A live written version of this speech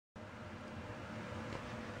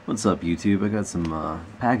What's up, YouTube? I got some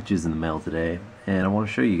packages in the mail today, and I want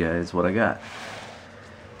to show you guys what I got.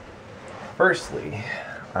 Firstly,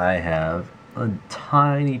 I have a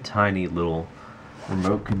tiny little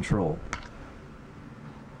remote control.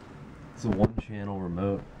 It's a one-channel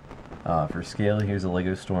remote. For scale, here's a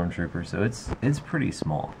Lego Stormtrooper, so it's pretty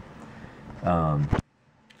small.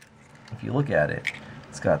 If you look at it,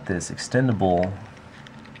 it's got this extendable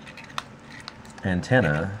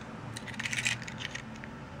antenna,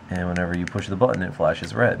 and whenever you push the button it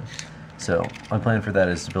flashes red. So my plan for that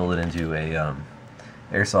is to build it into a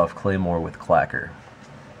airsoft claymore with clacker.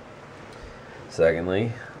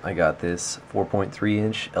 Secondly, I got this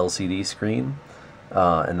 4.3-inch LCD screen,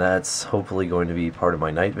 and that's hopefully going to be part of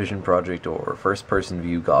my night vision project or first person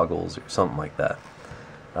view goggles or something like that.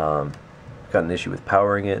 Got an issue with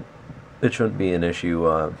powering it. It shouldn't be an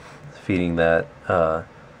issue feeding that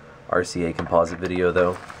RCA composite video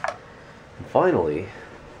though. And finally,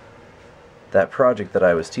 that project that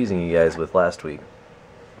I was teasing you guys with last week.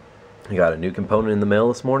 I got a new component in the mail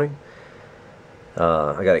this morning.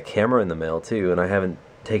 I got a camera in the mail too, and I haven't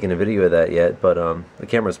taken a video of that yet, but the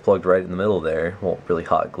camera's plugged right in the middle there, well, really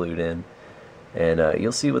hot glued in, and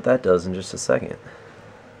you'll see what that does in just a second.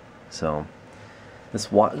 So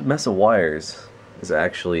this mess of wires is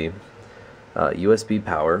actually USB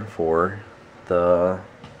power for the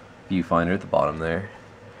viewfinder at the bottom there.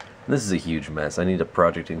 This is a huge mess. I need a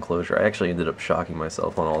project enclosure. I actually ended up shocking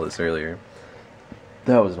myself on all this earlier.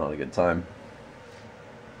 That was not a good time.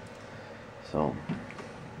 So,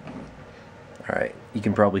 alright, you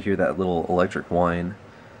can probably hear that little electric whine.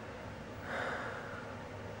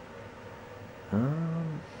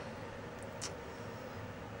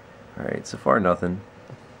 Alright, so far nothing.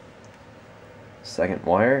 Second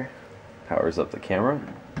wire powers up the camera.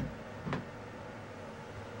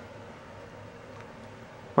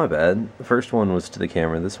 My bad. The first one was to the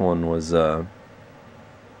camera. This one was, yeah,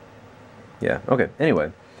 okay.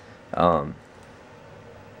 Anyway, here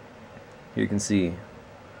you can see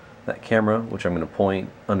that camera, which I'm going to point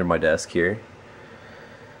under my desk here,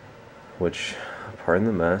 which, pardon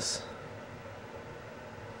the mess,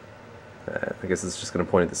 I guess it's just going to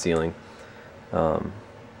point at the ceiling. And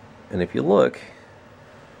if you look,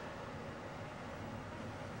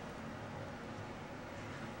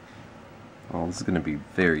 oh, this is going to be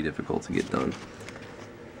very difficult to get done.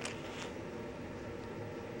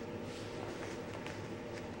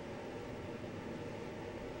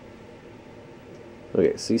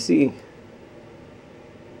 Okay, so you see,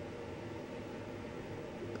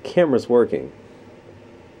 the camera's working.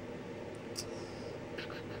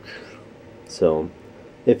 So,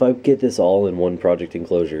 if I get this all in one project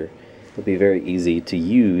enclosure, it'll be very easy to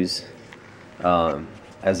use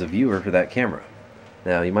as a viewer for that camera.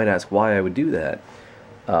 Now, you might ask why I would do that,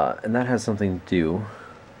 and that has something to do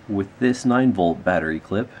with this 9-volt battery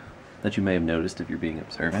clip that you may have noticed if you're being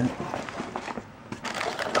observant.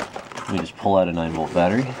 Let me just pull out a 9-volt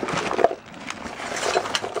battery.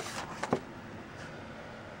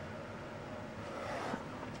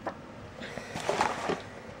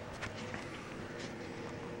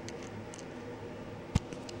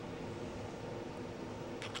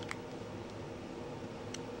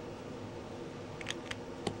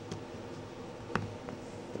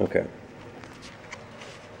 Okay,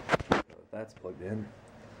 that's plugged in.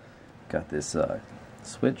 Got this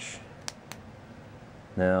switch.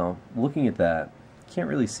 Now, looking at that, can't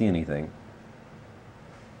really see anything,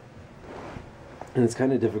 and it's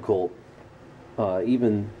kind of difficult.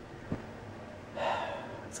 It's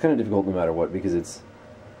kind of difficult no matter what, because it's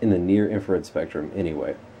in the near infrared spectrum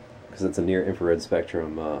anyway, because it's a near infrared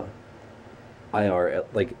spectrum IR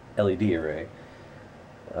like LED array.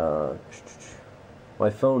 My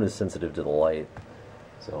phone is sensitive to the light,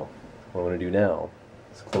 so what I'm going to do now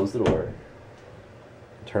is close the door and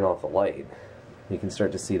turn off the light. You can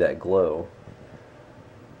start to see that glow,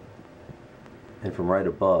 and from right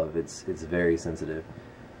above it's very sensitive.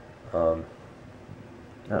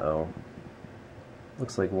 Uh-oh.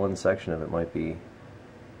 Looks like one section of it might be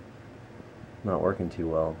not working too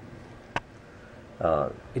well.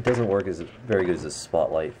 It doesn't work as very good as a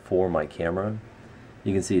spotlight for my camera.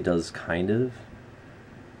 You can see it does kind of.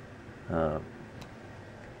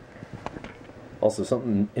 Also,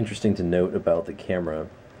 something interesting to note about the camera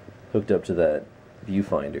hooked up to that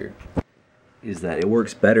viewfinder is that it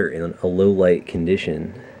works better in a low light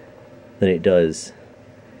condition than it does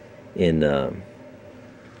in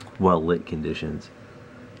well lit conditions,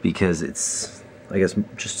 because it's, I guess,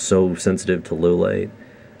 just so sensitive to low light,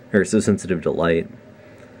 or so sensitive to light.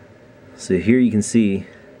 So here you can see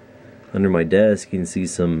under my desk, you can see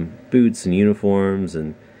some boots and uniforms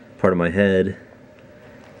and part of my head.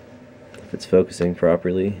 if it's focusing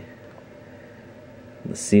properly.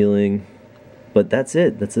 The ceiling. But that's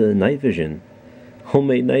it. That's a night vision.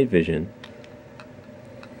 Homemade night vision.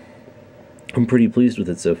 I'm pretty pleased with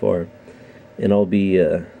it so far. And I'll be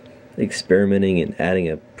experimenting and adding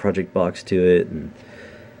a project box to it and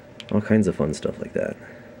all kinds of fun stuff like that.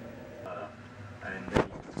 And then you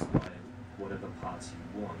can display whatever parts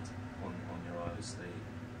you want on your OSD.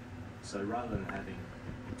 So rather than having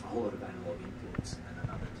a whole lot of analog inputs and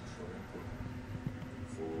another digital input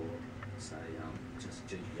for, say, just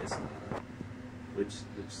GPS data, which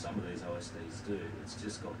some of these OSDs do, it's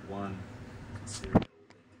just got one serial link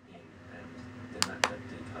in, and then that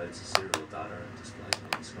decodes the serial data and displays it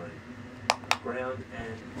on the screen. Ground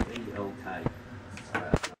and ELK.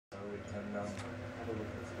 So we can have a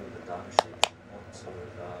look through the data sheets and what sort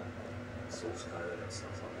of source code and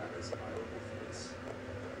stuff like that is available for this.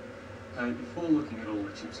 Okay, before looking at all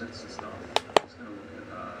the chipsets and stuff, I'm just going to look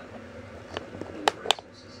at all the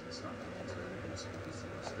resources and stuff into this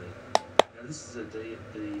USD. Now this is the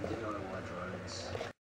DIY drones